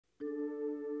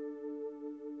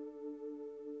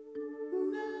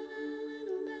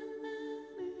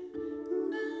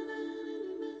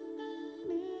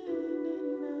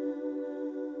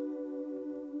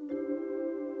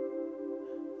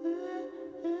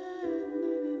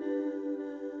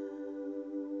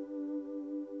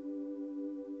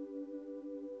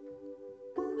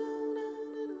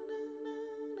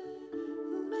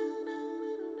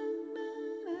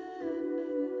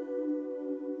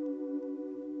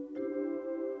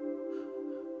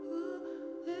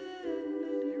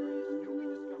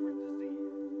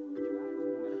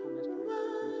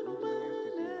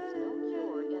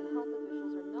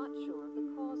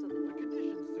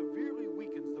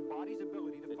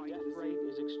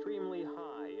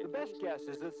best guess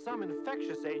is that some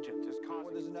infectious agent is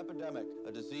causing... There's an epidemic,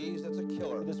 a disease that's a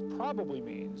killer. This probably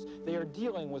means they are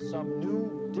dealing with some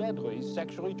new, deadly,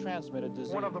 sexually transmitted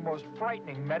disease. One of the most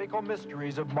frightening medical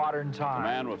mysteries of modern time. The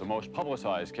man with the most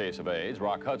publicized case of AIDS,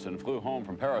 Rock Hudson, flew home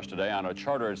from Paris today on a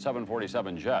chartered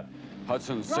 747 jet.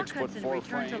 Hudson's Rock 6'4" Hudson frame...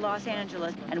 returned to Los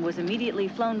Angeles and was immediately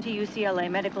flown to UCLA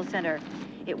Medical Center.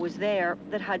 It was there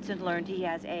that Hudson learned he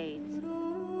has AIDS.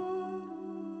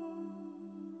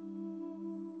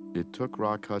 It took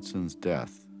Rock Hudson's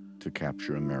death to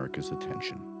capture America's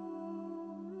attention.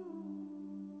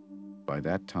 By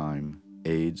that time,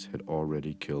 AIDS had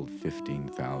already killed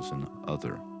 15,000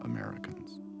 other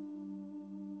Americans.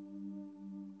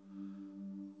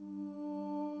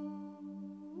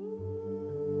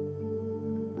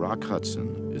 Rock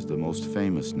Hudson is the most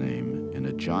famous name in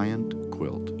a giant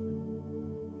quilt,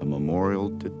 a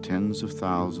memorial to tens of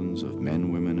thousands of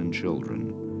men, women, and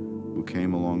children who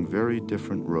came along very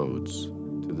different roads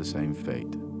to the same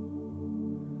fate.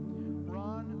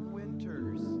 Ron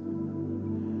Winters,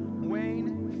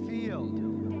 Wayne Field,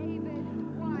 David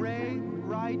Ray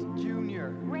Wright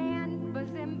Jr., Rand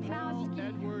Bazimowski,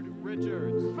 Edward Richards,